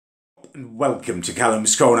and welcome to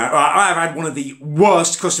Callum's Corner. I've had one of the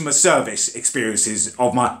worst customer service experiences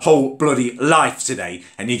of my whole bloody life today,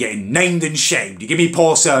 and you're getting named and shamed. You give me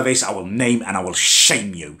poor service, I will name and I will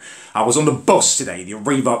shame you. I was on the bus today, the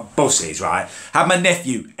Arriva buses, right? Had my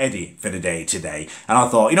nephew, Eddie, for the day today, and I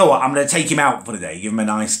thought, you know what, I'm going to take him out for the day, give him a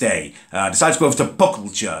nice day. Decided to go over to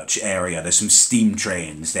Bucklechurch area, there's some steam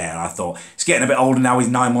trains there, and I thought, he's getting a bit older now, he's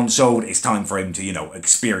 9 months old, it's time for him to, you know,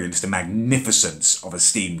 experience the magnificence of a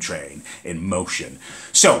steam train in motion.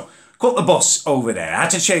 So, caught the bus over there. I had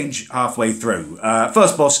to change halfway through.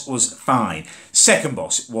 First bus was fine. Second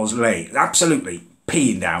bus was late. Absolutely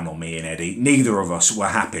peeing down on me and Eddie. Neither of us were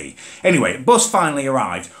happy. Anyway, bus finally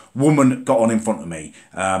arrived. Woman got on in front of me.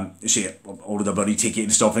 She ordered a bloody ticket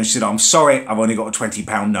and stuff, and she said, "I'm sorry, I've only got a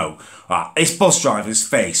 £20 note." This bus driver's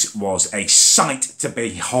face was a sight to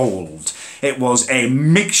behold. It was a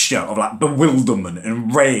mixture of like bewilderment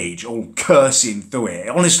and rage, all cursing through it.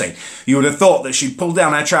 Honestly, you would have thought that she pulled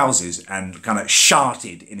down her trousers and kind of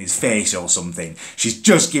sharted in his face or something. She's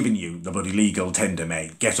just giving you the bloody legal tender,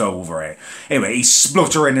 mate. Get over it. Anyway, he's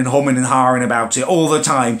spluttering and humming and hawing about it all the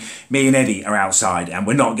time. Me and Eddie are outside, and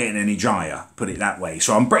we're not getting any drier, put it that way.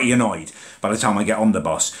 So I'm pretty annoyed by the time I get on the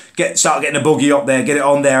bus. Start getting the buggy up there, get it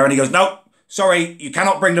on there, and he goes, "No, sorry, you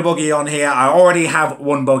cannot bring the buggy on here. I already have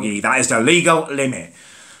one buggy. That is the legal limit."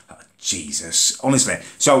 Jesus, honestly.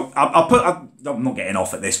 So I'm not getting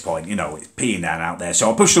off at this point, you know, it's peeing down out there. So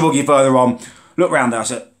I'll push the buggy further on, look round there, I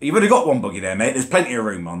said, "You've only got one buggy there, mate. There's plenty of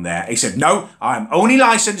room on there." He said, "No, I'm only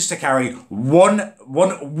licensed to carry one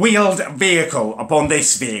wheeled vehicle upon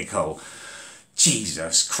this vehicle."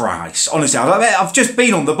 Jesus Christ. Honestly, I've just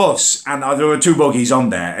been on the bus and there were two buggies on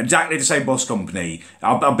there, exactly the same bus company.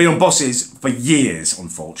 I've been on buses for years,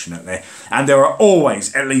 unfortunately, and there are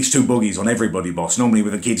always at least two buggies on every bloody bus, normally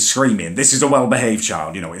with a kid screaming, "This is a well-behaved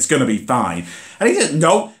child, you know, it's going to be fine." And he said,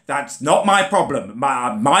 "No, that's not my problem.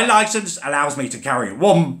 My licence allows me to carry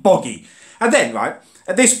one buggy." And then, right,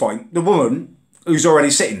 at this point, the woman who's already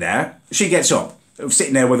sitting there, she gets up.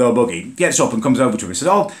 Sitting there with her buggy, gets up and comes over to him and says,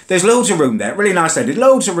 "Oh, there's loads of room there, really nice lady,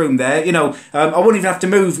 loads of room there, you know, I wouldn't even have to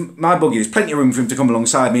move my buggy, there's plenty of room for him to come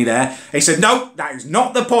alongside me there." He said, "No, that is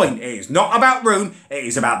not the point, it is not about room, it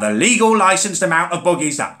is about the legal licensed amount of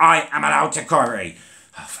buggies that I am allowed to carry."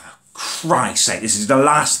 Oh, for Christ's sake, this is the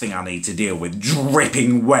last thing I need to deal with,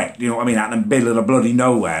 dripping wet, you know what I mean, out in the middle of the bloody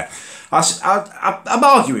nowhere. I'm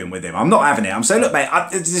arguing with him. I'm not having it. I'm saying, "Look, mate,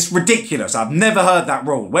 it's ridiculous. I've never heard that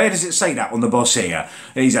rule. Where does it say that on the bus here?"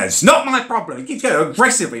 And he says, "It's not my problem." He keeps going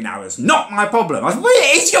aggressively now. "It's not my problem." I said, "Well,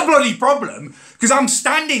 it is your bloody problem, because I'm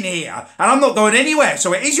standing here and I'm not going anywhere.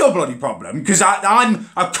 So it is your bloody problem, because I'm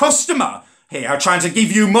a customer here trying to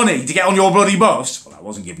give you money to get on your bloody bus." Well, I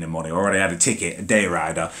wasn't giving him money. I already had a ticket, a day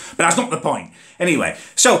rider. But that's not the point. Anyway,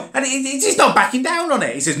 so, and he's not backing down on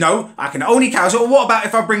it. He says, "No, I can only carry." So, "Well, what about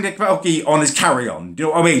if I bring the buggy on as carry-on?" Do you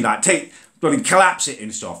know what I mean? Like, bloody collapse it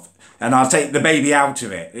and stuff. And I'll take the baby out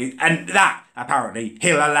of it. And that, apparently,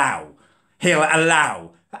 he'll allow. He'll allow.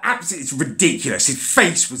 Absolutely, it's ridiculous. His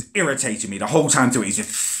face was irritating me the whole time through. He's a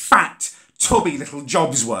fat, tubby little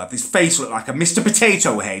Jobsworth. His face looked like a Mr.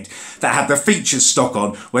 Potato Head that had the features stuck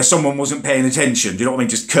on where someone wasn't paying attention. Do you know what I mean?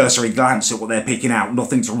 Just cursory glance at what they're picking out.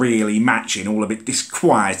 Nothing's really matching. All a bit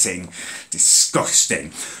disquieting.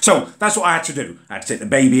 Disgusting. So that's what I had to do. I had to take the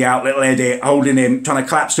baby out, little Eddie, holding him, trying to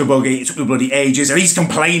collapse the buggy. It took me bloody ages, and he's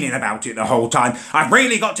complaining about it the whole time. "I've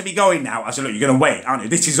really got to be going now." I said, "Look, you're going to wait, aren't you?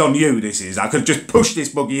 This is on you, this is. I could just push this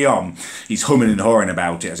buggy on." He's humming and hawing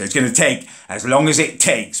about it. I said, "It's going to take as long as it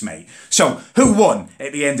takes, mate." So who won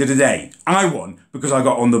at the end of the day? I won because I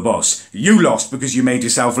got on the bus. You lost because you made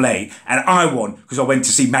yourself late. And I won because I went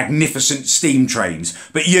to see magnificent steam trains.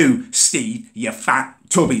 But you, Steve, you fat,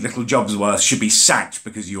 tubby little Jobsworth, should be sacked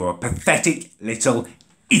because you're a pathetic little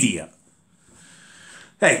idiot.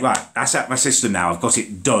 Hey, right, that's at my system now. I've got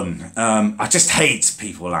it done. I just hate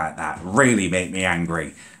people like that. Really make me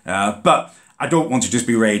angry. But I don't want to just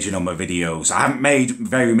be raging on my videos. I haven't made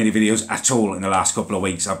very many videos at all in the last couple of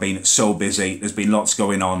weeks. I've been so busy. There's been lots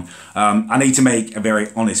going on. I need to make a very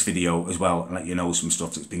honest video as well and let you know some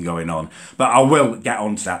stuff that's been going on. But I will get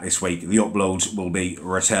on to that this week. The uploads will be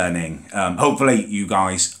returning. Hopefully you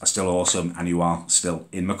guys are still awesome and you are still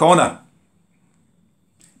in my corner.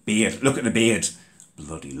 Beard. Look at the beard.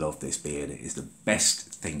 Bloody love this beard. It is the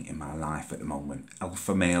best thing in my life at the moment.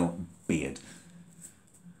 Alpha male beard.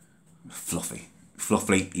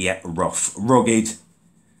 Fluffy, yet rough. Rugged,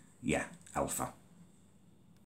 yeah, alpha.